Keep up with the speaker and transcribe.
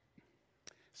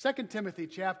2 Timothy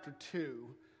chapter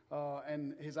 2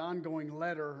 and his ongoing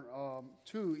letter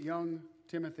to young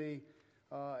Timothy,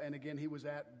 and again, he was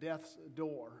at death's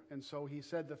door. And so he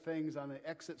said the things on the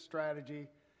exit strategy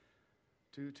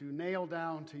to nail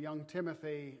down to young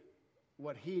Timothy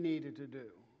what he needed to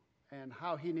do and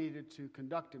how he needed to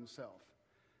conduct himself.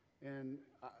 And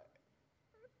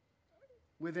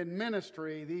within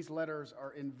ministry, these letters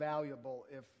are invaluable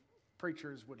if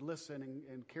preachers would listen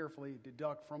and carefully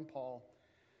deduct from Paul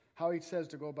how he says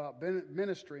to go about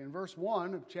ministry. In verse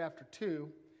 1 of chapter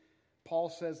 2, Paul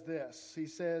says this. He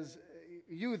says,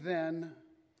 "You then,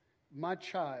 my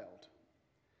child,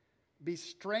 be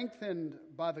strengthened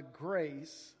by the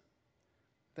grace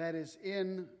that is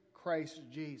in Christ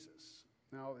Jesus."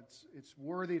 Now, it's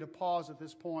worthy to pause at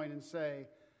this point and say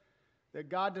that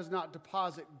God does not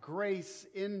deposit grace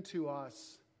into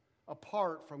us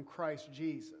apart from Christ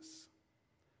Jesus.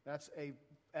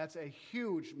 That's a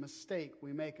huge mistake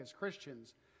we make as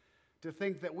Christians, to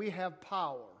think that we have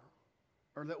power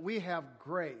or that we have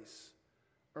grace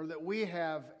or that we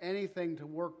have anything to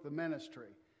work the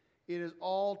ministry. It is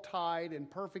all tied in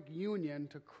perfect union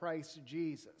to Christ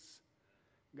Jesus.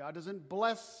 God doesn't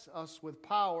bless us with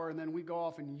power and then we go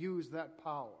off and use that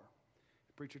power.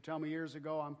 A preacher told me years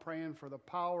ago, I'm praying for the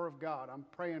power of God. I'm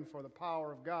praying for the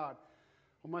power of God.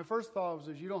 Well, my first thought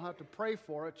was you don't have to pray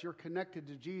for it. You're connected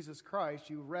to Jesus Christ.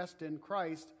 You rest in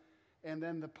Christ, and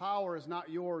then the power is not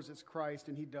yours, it's Christ,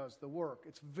 and He does the work.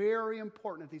 It's very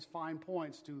important at these fine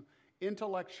points to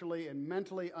intellectually and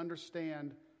mentally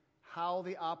understand how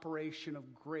the operation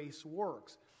of grace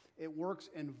works. It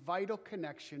works in vital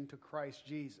connection to Christ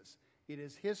Jesus. It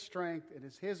is His strength, it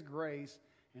is His grace,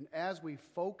 and as we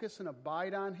focus and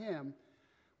abide on Him,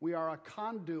 we are a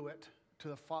conduit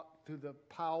to the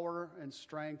power and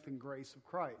strength and grace of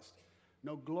Christ.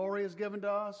 No glory is given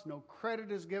to us, no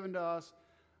credit is given to us,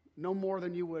 no more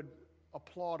than you would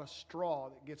applaud a straw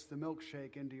that gets the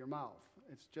milkshake into your mouth.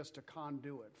 It's just a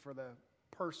conduit for the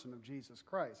person of Jesus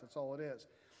Christ. That's all it is.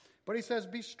 But he says,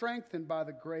 be strengthened by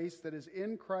the grace that is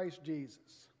in Christ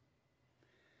Jesus.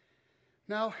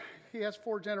 Now, he has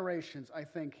 4 generations, I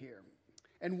think, here.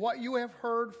 And what you have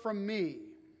heard from me,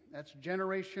 that's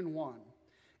generation 1,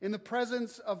 in the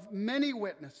presence of many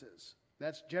witnesses,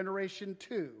 that's generation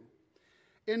 2,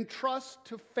 entrust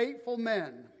to faithful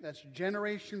men, that's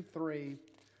generation 3,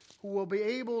 who will be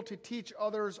able to teach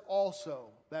others also,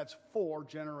 that's 4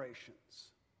 generations.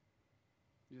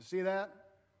 You see that?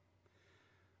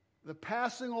 The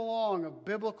passing along of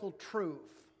biblical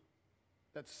truth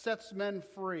that sets men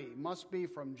free must be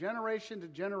from generation to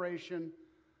generation,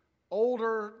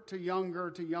 older to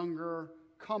younger,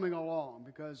 coming along,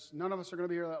 because none of us are going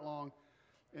to be here that long.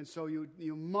 And so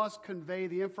you must convey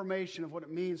the information of what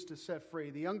it means to set free.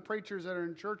 The young preachers that are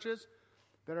in churches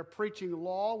that are preaching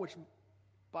law, which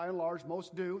by and large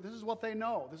most do, this is what they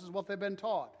know. This is what they've been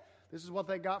taught. This is what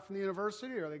they got from the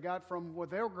university or they got from what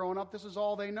they were growing up. This is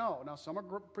all they know. Now, some are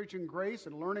preaching grace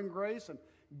and learning grace and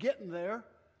getting there,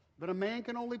 but a man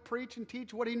can only preach and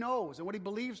teach what he knows and what he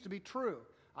believes to be true.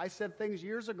 I said things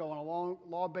years ago in a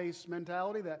law-based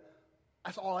mentality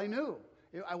that's all I knew.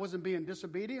 I wasn't being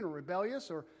disobedient or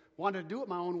rebellious or wanted to do it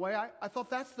my own way. I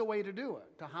thought that's the way to do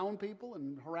it, to hound people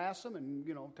and harass them and,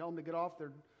 tell them to get off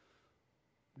their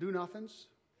do-nothings.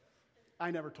 I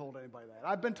never told anybody that.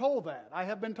 I've been told that. I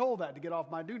have been told that, to get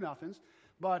off my do-nothings.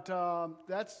 But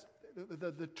that's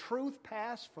the truth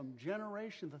passed from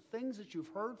generation, the things that you've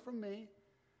heard from me,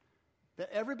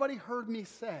 that everybody heard me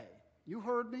say. You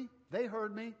heard me. They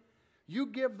heard me. You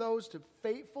give those to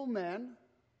faithful men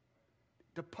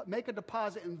to make a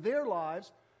deposit in their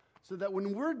lives so that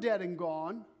when we're dead and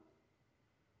gone,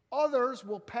 others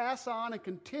will pass on and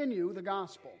continue the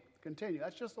gospel. Continue.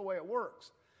 That's just the way it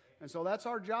works. And so that's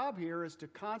our job here, is to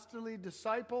constantly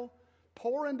disciple,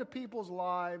 pour into people's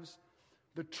lives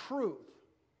the truth.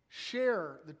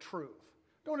 Share the truth.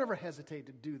 Don't ever hesitate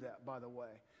to do that, by the way.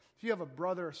 If you have a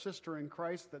brother or sister in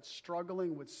Christ that's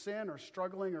struggling with sin or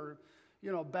struggling or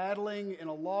battling in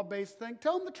a law-based thing,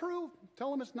 tell them the truth. Tell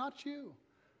them it's not you.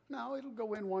 Now, it'll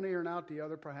go in one ear and out the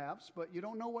other perhaps, but you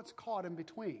don't know what's caught in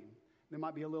between. There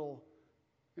might be a little,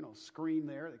 screen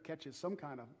there that catches some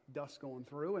kind of dust going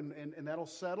through, and that'll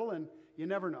settle, and you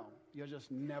never know. You'll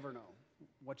just never know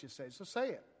what you say. So say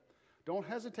it. Don't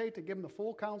hesitate to give them the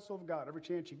full counsel of God every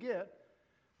chance you get.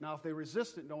 Now, if they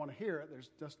resist it and don't want to hear it, there's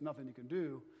just nothing you can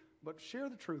do, but share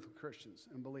the truth with Christians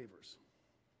and believers.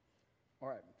 All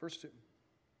right, verse 2.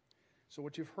 So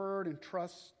what you've heard,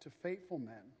 entrust to faithful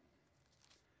men.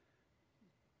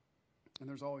 And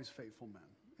there's always faithful men.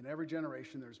 In every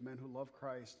generation, there's men who love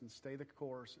Christ and stay the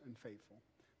course and faithful.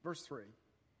 Verse 3.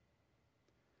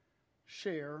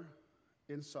 Share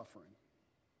in suffering.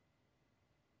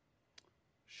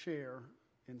 Share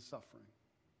in suffering.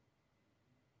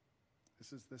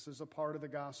 This is a part of the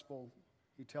gospel.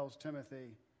 He tells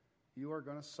Timothy, you are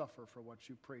going to suffer for what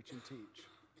you preach and teach.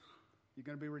 You're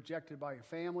going to be rejected by your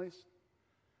families.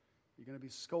 You're going to be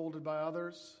scolded by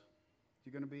others.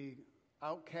 You're going to be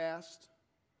outcast.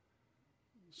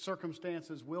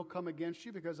 Circumstances will come against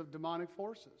you because of demonic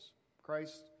forces.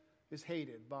 Christ is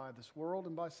hated by this world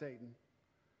and by Satan.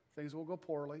 Things will go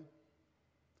poorly.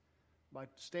 By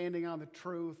standing on the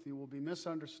truth, you will be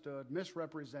misunderstood,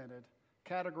 misrepresented,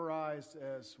 categorized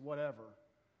as whatever.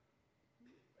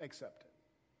 Accept it.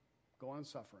 Go on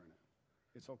suffering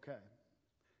it. It's okay.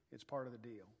 It's part of the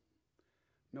deal.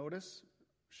 Notice,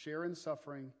 share in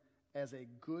suffering as a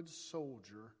good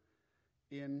soldier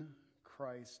in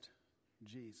Christ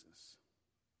Jesus.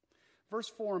 Verse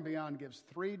 4 and beyond gives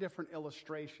 3 different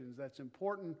illustrations that's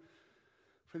important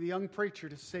for the young preacher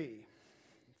to see.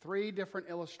 3 different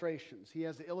illustrations. He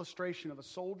has the illustration of a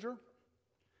soldier,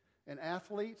 an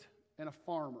athlete, and a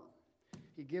farmer.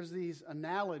 He gives these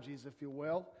analogies, if you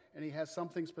will, and he has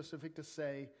something specific to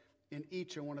say in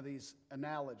each one of these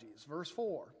analogies. Verse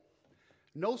 4,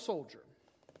 no soldier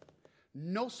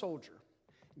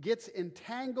gets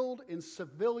entangled in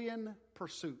civilian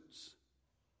pursuits.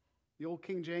 The old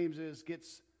King James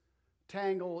gets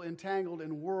entangled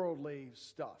in worldly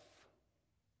stuff.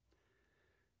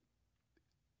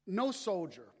 No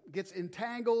soldier gets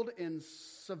entangled in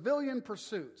civilian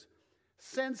pursuits,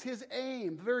 since his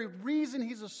aim, the very reason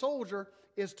he's a soldier,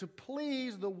 is to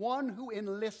please the one who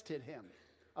enlisted him.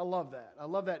 I love that. I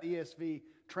love that ESV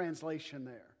translation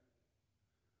there.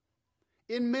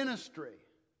 In ministry,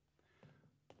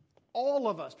 all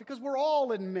of us, because we're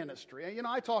all in ministry. You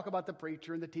know, I talk about the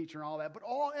preacher and the teacher and all that, but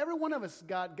every one of us,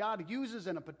 God uses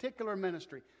in a particular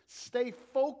ministry. Stay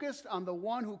focused on the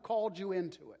one who called you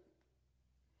into it.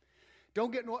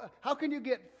 How can you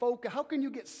get focused? How can you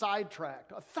get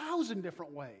sidetracked? 1,000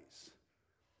 different ways.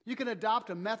 You can adopt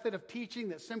a method of teaching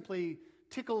that simply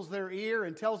tickles their ear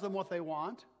and tells them what they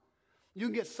want. You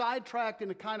can get sidetracked in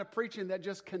a kind of preaching that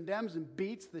just condemns and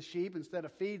beats the sheep instead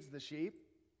of feeds the sheep.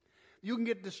 You can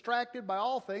get distracted by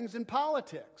all things in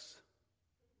politics.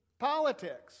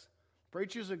 Politics.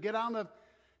 Preachers will get on the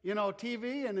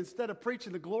TV, and instead of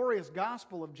preaching the glorious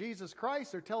gospel of Jesus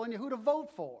Christ, they're telling you who to vote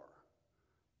for.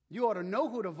 You ought to know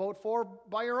who to vote for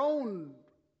by your own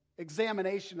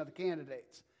examination of the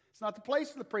candidates. It's not the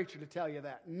place of the preacher to tell you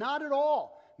that. Not at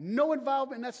all. No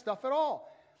involvement in that stuff at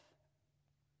all.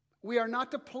 We are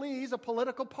not to please a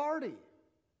political party.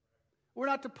 We're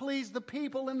not to please the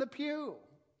people in the pew.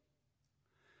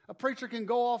 A preacher can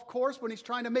go off course when he's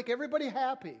trying to make everybody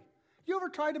happy. You ever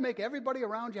tried to make everybody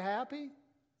around you happy?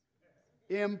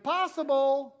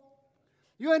 Impossible.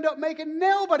 You end up making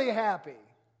nobody happy.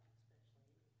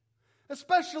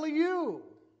 Especially you.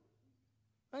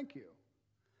 Thank you.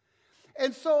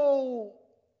 And so,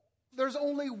 there's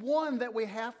only one that we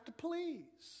have to please.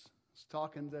 I was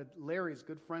talking to Larry's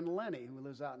good friend Lenny, who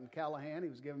lives out in Callahan. He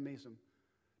was giving me some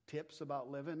tips about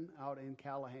living out in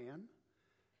Callahan.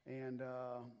 And,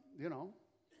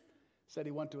 said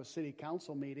he went to a city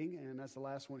council meeting, and that's the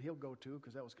last one he'll go to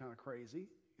because that was kind of crazy.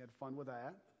 He had fun with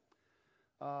that.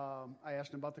 I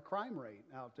asked him about the crime rate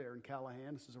out there in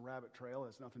Callahan. This is a rabbit trail. It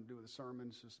has nothing to do with the sermon.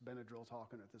 It's just Benadryl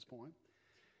talking at this point.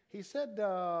 He said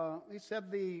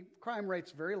the crime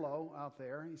rate's very low out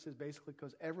there. He says basically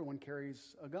because everyone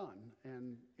carries a gun.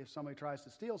 And if somebody tries to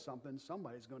steal something,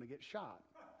 somebody's going to get shot.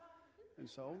 And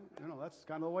so, that's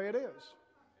kind of the way it is.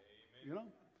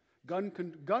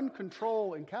 Gun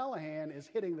control in Callahan is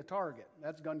hitting the target.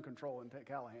 That's gun control in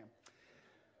Callahan.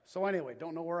 So anyway,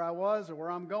 don't know where I was or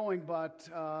where I'm going, but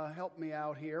help me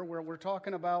out here. We're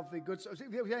talking about the good.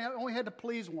 I only had to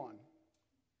please one.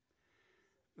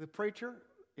 The preacher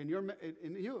in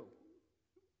you.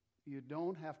 You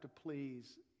don't have to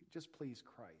please. Just please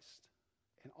Christ,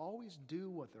 and always do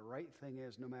what the right thing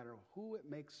is, no matter who it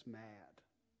makes mad.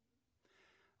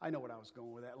 I know what I was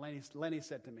going with that. Lenny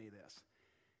said to me this.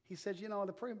 He said,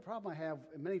 the problem I have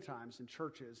many times in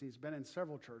churches, he's been in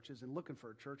several churches and looking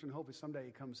for a church, and hopefully someday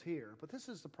he comes here. But this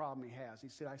is the problem he has. He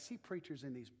said, I see preachers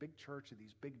in these big churches,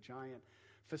 these big giant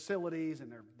facilities,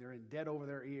 and they're in debt over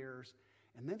their ears.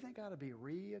 And then they got to be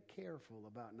real careful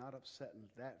about not upsetting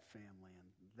that family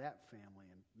and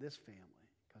this family.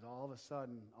 Because all of a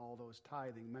sudden, all those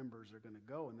tithing members are going to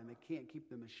go, and then they can't keep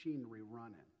the machinery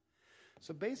running.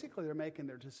 So basically, they're making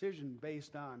their decision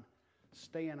based on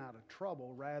staying out of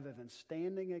trouble rather than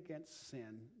standing against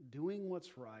sin, doing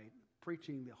what's right,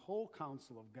 preaching the whole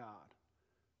counsel of God.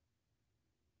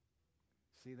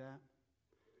 See that?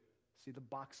 See the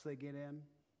box they get in?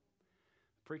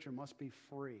 The preacher must be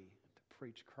free to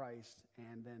preach Christ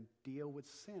and then deal with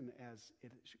sin as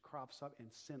it crops up, and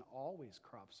sin always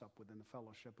crops up within the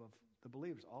fellowship of the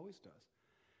believers, always does.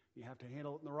 You have to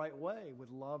handle it in the right way, with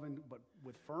love but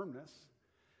with firmness.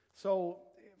 So,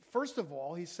 first of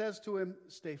all, he says to him,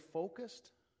 stay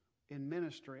focused in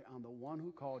ministry on the one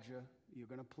who called you. You're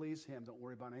going to please him. Don't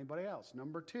worry about anybody else.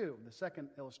 Number 2, the second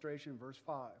illustration, verse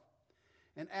 5.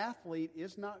 An athlete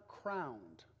is not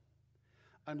crowned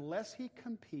unless he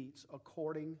competes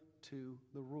according to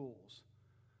the rules,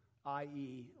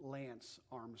 i.e. Lance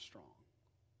Armstrong.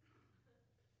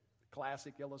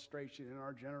 Classic illustration in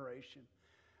our generation,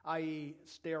 i.e.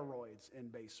 steroids in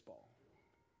baseball.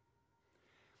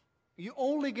 You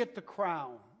only get the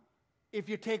crown if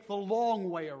you take the long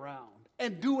way around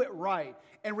and do it right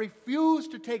and refuse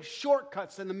to take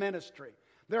shortcuts in the ministry.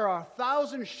 There are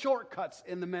 1,000 shortcuts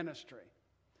in the ministry.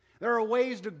 There are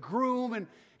ways to groom, and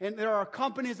there are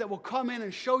companies that will come in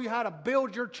and show you how to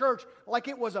build your church like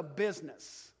it was a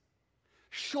business.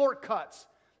 Shortcuts,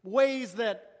 ways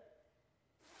that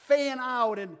fan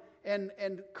out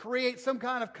and create some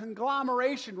kind of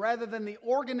conglomeration rather than the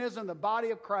organism, the body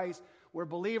of Christ, where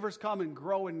believers come and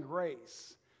grow in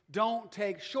grace. Don't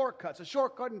take shortcuts. A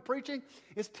shortcut in preaching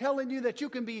is telling you that you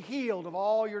can be healed of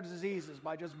all your diseases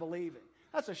by just believing.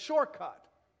 That's a shortcut.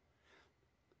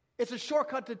 It's a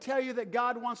shortcut to tell you that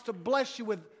God wants to bless you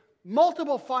with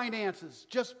multiple finances.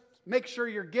 Just make sure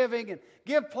you're giving and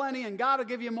give plenty and God will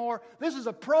give you more. This is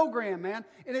a program, man.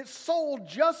 And it's sold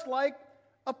just like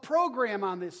a program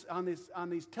on these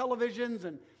televisions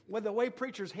and with the way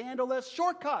preachers handle this.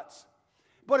 Shortcuts.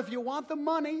 But if you want the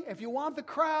money, if you want the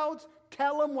crowds,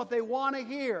 tell them what they want to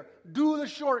hear. Do the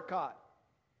shortcut.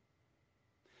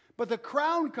 But the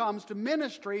crown comes to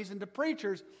ministries and to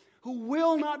preachers who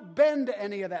will not bend to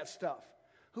any of that stuff,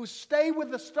 who stay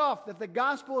with the stuff that the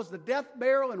gospel is the death,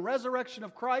 burial, and resurrection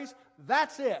of Christ.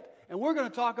 That's it. And we're going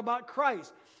to talk about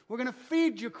Christ. We're going to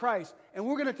feed you Christ, and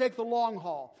we're going to take the long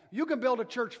haul. You can build a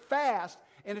church fast,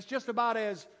 and it's just about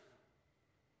as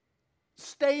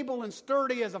stable and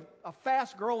sturdy as a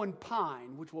fast-growing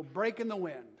pine, which will break in the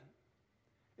wind.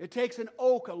 It takes an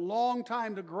oak a long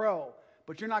time to grow,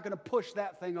 but you're not going to push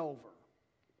that thing over.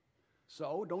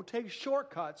 So don't take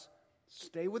shortcuts.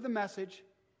 Stay with the message.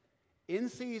 In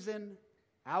season,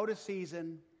 out of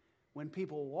season, when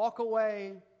people walk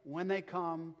away, when they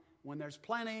come, when there's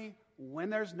plenty, when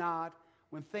there's not,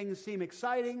 when things seem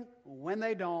exciting, when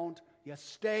they don't. You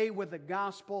stay with the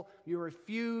gospel. You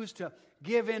refuse to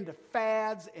give in to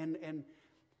fads and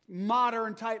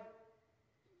modern type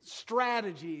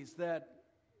strategies that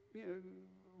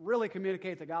really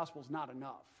communicate the gospel is not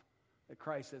enough, that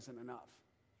Christ isn't enough.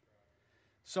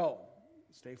 So,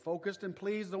 stay focused and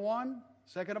please the one.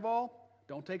 Second of all,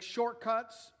 don't take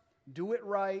shortcuts. Do it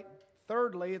right.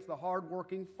 Thirdly, it's the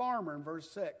hardworking farmer in verse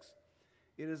 6.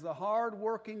 It is the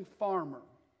hardworking farmer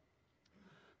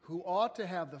who ought to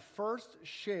have the first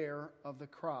share of the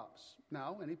crops.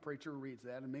 Now, any preacher who reads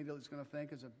that immediately is going to think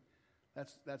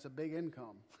that's a big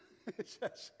income. It's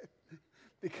just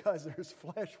because there's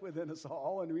flesh within us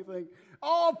all, and we think,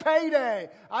 oh, payday!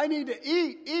 I need to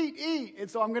eat, and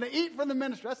so I'm going to eat from the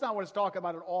ministry. That's not what it's talking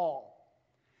about at all.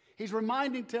 He's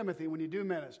reminding Timothy, when you do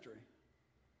ministry,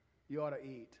 you ought to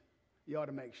eat. You ought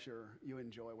to make sure you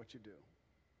enjoy what you do.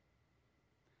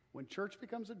 When church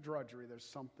becomes a drudgery, there's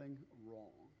something wrong.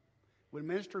 When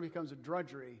ministry becomes a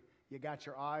drudgery, you got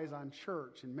your eyes on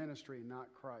church and ministry, not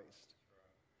Christ.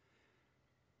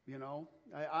 You know,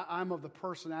 I'm of the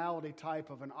personality type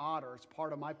of an otter. It's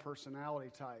part of my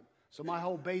personality type. So my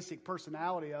whole basic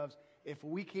personality of, if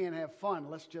we can't have fun,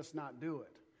 let's just not do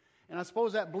it. And I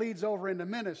suppose that bleeds over into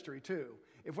ministry too.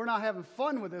 If we're not having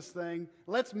fun with this thing,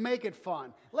 let's make it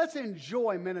fun. Let's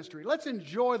enjoy ministry. Let's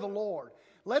enjoy the Lord.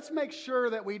 Let's make sure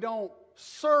that we don't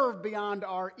serve beyond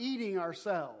our eating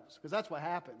ourselves, because that's what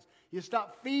happens. You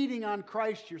stop feeding on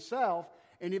Christ yourself,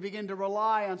 and you begin to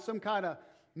rely on some kind of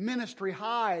ministry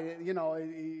high. You know,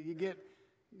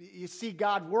 you see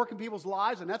God work in people's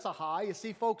lives, and that's a high. You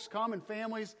see folks come and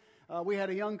families. We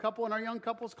had a young couple in our young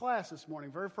couples class this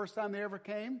morning. Very first time they ever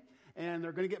came, and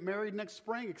they're going to get married next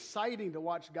spring. Exciting to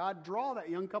watch God draw that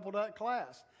young couple to that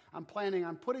class. I'm planning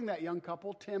on putting that young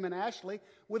couple, Tim and Ashley,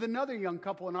 with another young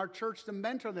couple in our church to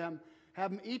mentor them,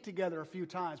 have them eat together a few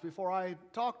times before I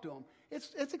talk to them.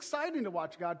 It's exciting to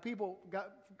watch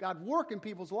God work in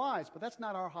people's lives, but that's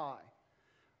not our high.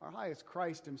 Our high is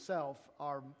Christ himself.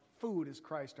 Our food is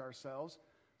Christ ourselves.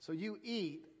 So you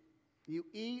eat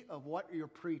of what you're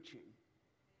preaching.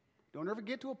 Don't ever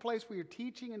get to a place where you're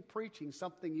teaching and preaching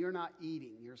something you're not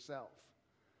eating yourself.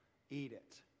 Eat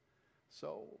it.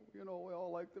 So, we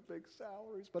all like the big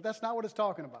salaries. But that's not what it's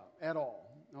talking about at all.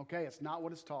 Okay, it's not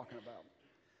what it's talking about.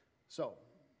 So,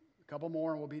 a couple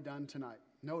more and we'll be done tonight.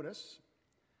 Notice,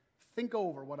 think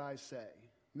over what I say.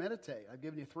 Meditate. I've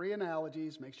given you 3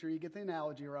 analogies. Make sure you get the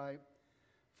analogy right.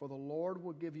 For the Lord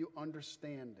will give you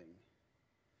understanding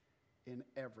in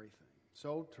everything.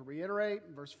 So, to reiterate,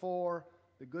 verse 4,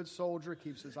 the good soldier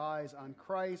keeps his eyes on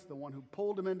Christ, the one who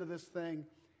pulled him into this thing,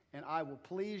 and I will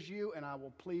please you, and I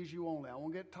will please you only. I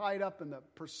won't get tied up in the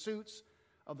pursuits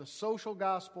of the social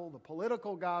gospel, the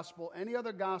political gospel, any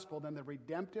other gospel than the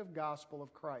redemptive gospel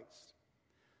of Christ.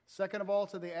 Second of all,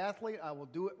 to the athlete, I will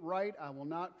do it right. I will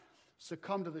not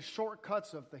succumb to the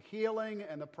shortcuts of the healing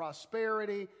and the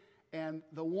prosperity and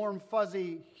the warm,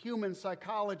 fuzzy human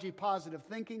psychology, positive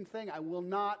thinking thing. I will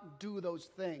not do those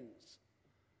things.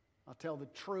 I'll tell the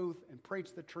truth and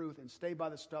preach the truth and stay by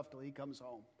the stuff till he comes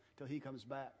home, till he comes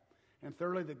back. And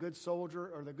thirdly, the good soldier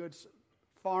or the good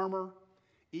farmer,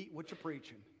 eat what you're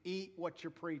preaching. Eat what you're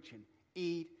preaching.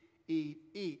 Eat,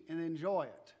 and enjoy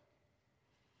it.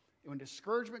 When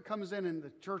discouragement comes in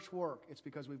the church work, it's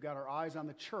because we've got our eyes on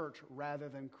the church rather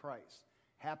than Christ.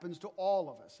 Happens to all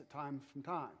of us at time from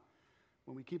time.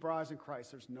 When we keep our eyes on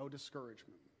Christ, there's no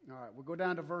discouragement. All right, we'll go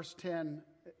down to verse 10,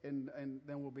 and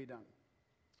then we'll be done.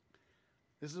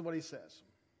 This is what he says.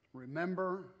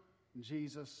 Remember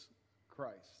Jesus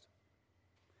Christ.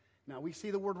 Now, we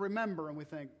see the word remember, and we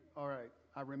think, all right,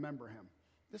 I remember him.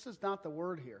 This is not the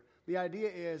word here. The idea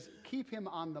is keep him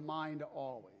on the mind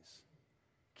always.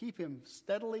 Keep him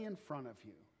steadily in front of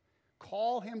you.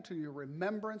 Call him to your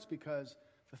remembrance because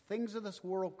the things of this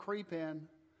world creep in,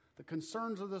 the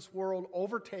concerns of this world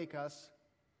overtake us,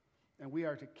 and we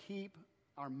are to keep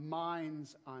our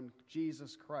minds on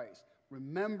Jesus Christ.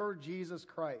 Remember Jesus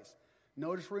Christ.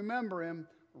 Notice, remember him,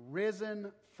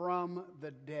 risen from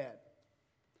the dead.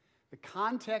 The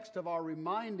context of our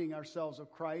reminding ourselves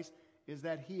of Christ is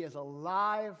that he is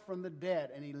alive from the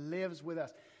dead and he lives with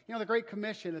us. The Great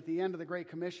Commission, at the end of the Great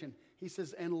Commission, he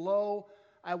says, and lo,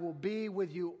 I will be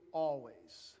with you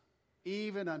always,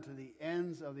 even unto the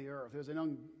ends of the earth. There was a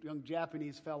young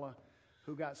Japanese fella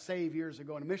who got saved years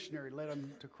ago, and a missionary led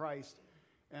him to Christ.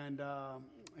 And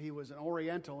he was an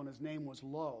Oriental, and his name was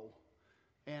Lo.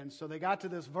 And so they got to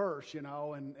this verse,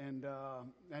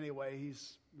 anyway,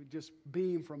 he's just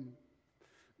beamed from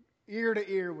ear to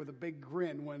ear with a big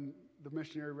grin when the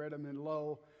missionary read him, and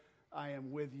lo, I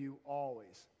am with you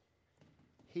always.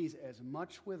 He's as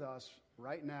much with us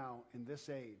right now in this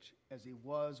age as he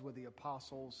was with the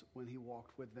apostles when he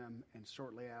walked with them and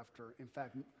shortly after. In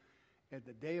fact, at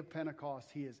the day of Pentecost,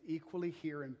 he is equally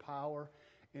here in power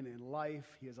and in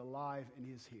life. He is alive and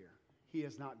he is here. He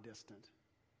is not distant.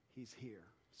 He's here.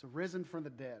 So risen from the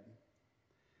dead.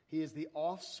 He is the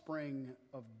offspring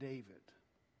of David.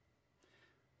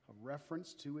 A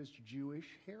reference to his Jewish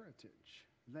heritage.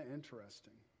 Isn't that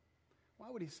interesting? Why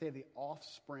would he say the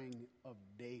offspring of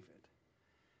David?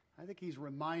 I think he's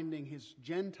reminding his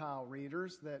Gentile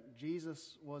readers that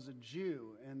Jesus was a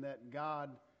Jew and that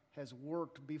God has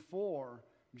worked before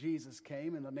Jesus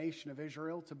came in the nation of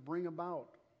Israel to bring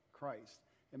about Christ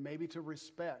and maybe to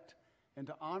respect and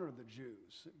to honor the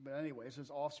Jews. But anyway, this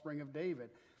is offspring of David,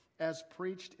 as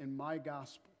preached in my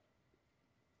gospel,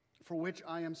 for which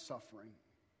I am suffering,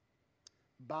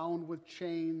 bound with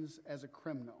chains as a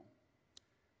criminal.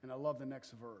 And I love the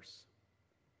next verse.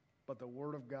 But the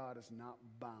word of God is not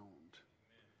bound. Amen.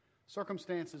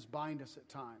 Circumstances bind us at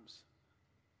times.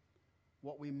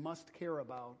 What we must care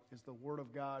about is the word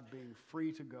of God being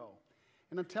free to go.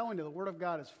 And I'm telling you, the word of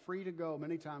God is free to go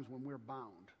many times when we're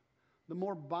bound. The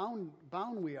more bound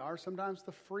we are, sometimes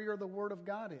the freer the word of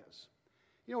God is.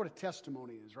 You know what a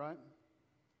testimony is, right?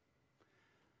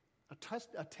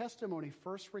 A testimony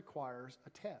first requires a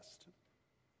test.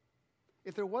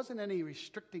 If there wasn't any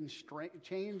restricting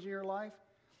change in your life,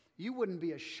 you wouldn't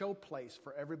be a showplace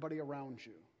for everybody around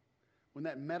you. When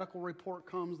that medical report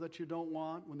comes that you don't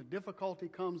want, when the difficulty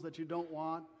comes that you don't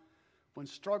want, when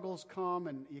struggles come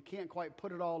and you can't quite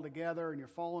put it all together and you're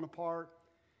falling apart,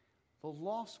 the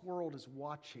lost world is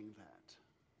watching that.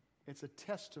 It's a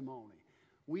testimony.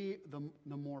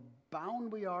 The more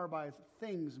bound we are by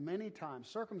things many times,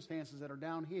 circumstances that are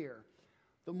down here,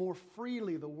 the more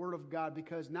freely the Word of God,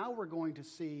 because now we're going to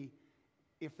see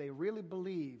if they really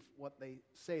believe what they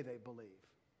say they believe.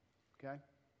 Okay?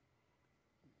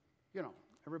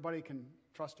 Everybody can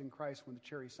trust in Christ when the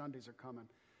cherry sundaes are coming,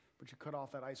 but you cut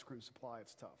off that ice cream supply,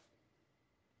 it's tough.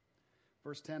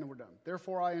 Verse 10, and we're done.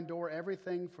 Therefore I endure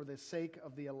everything for the sake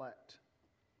of the elect.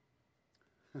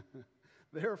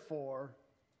 Therefore,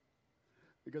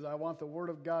 because I want the Word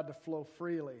of God to flow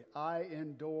freely, I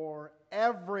endure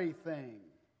everything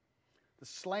the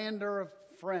slander of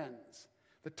friends,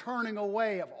 the turning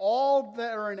away of all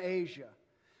that are in Asia,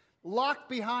 locked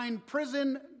behind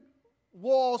prison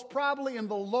walls, probably in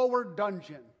the lower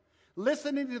dungeon,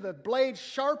 listening to the blade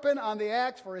sharpen on the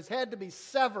axe for his head to be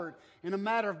severed in a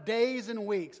matter of days and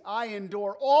weeks. I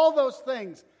endure all those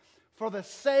things for the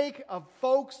sake of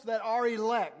folks that are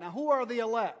elect. Now, who are the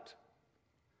elect?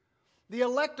 The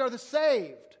elect are the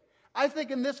saved. I think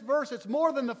in this verse, it's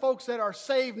more than the folks that are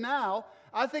saved now.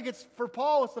 I think it's, for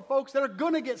Paul, it's the folks that are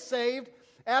going to get saved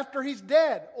after he's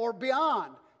dead or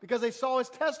beyond, because they saw his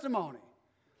testimony.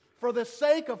 For the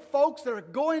sake of folks that are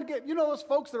going to get, you know those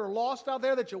folks that are lost out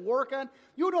there that you work on?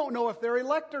 You don't know if they're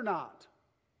elect or not.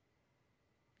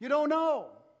 You don't know.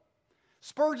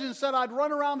 Spurgeon said, I'd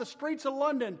run around the streets of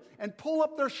London and pull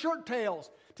up their shirt tails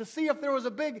to see if there was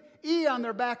a big E on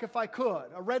their back if I could,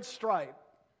 a red stripe.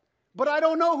 But I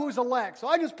don't know who's elect, so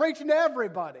I just preaching to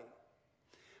everybody.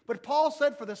 But Paul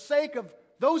said, for the sake of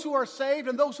those who are saved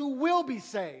and those who will be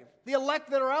saved, the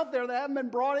elect that are out there that haven't been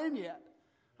brought in yet,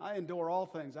 I endure all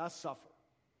things. I suffer.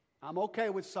 I'm okay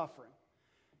with suffering.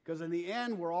 Because in the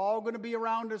end, we're all going to be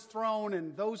around his throne,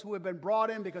 and those who have been brought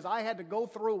in, because I had to go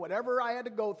through whatever I had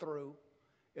to go through,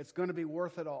 it's going to be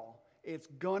worth it all. It's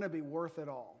going to be worth it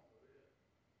all.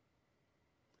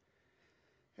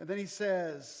 And then he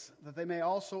says that they may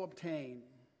also obtain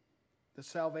the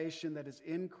salvation that is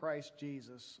in Christ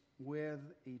Jesus with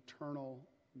eternal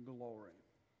glory.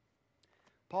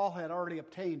 Paul had already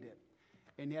obtained it,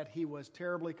 and yet he was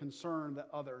terribly concerned that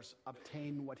others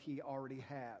obtain what he already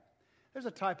had. There's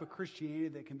a type of Christianity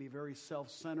that can be very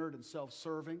self-centered and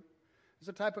self-serving. There's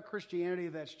a type of Christianity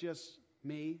that's just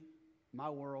me, my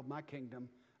world, my kingdom.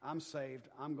 I'm saved.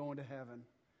 I'm going to heaven.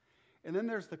 And then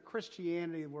there's the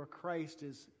Christianity where Christ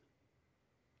is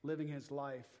living his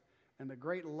life, and the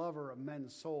great lover of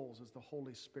men's souls is the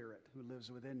Holy Spirit who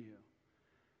lives within you.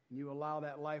 And you allow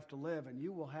that life to live, and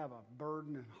you will have a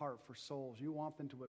burden and heart for souls. You want them to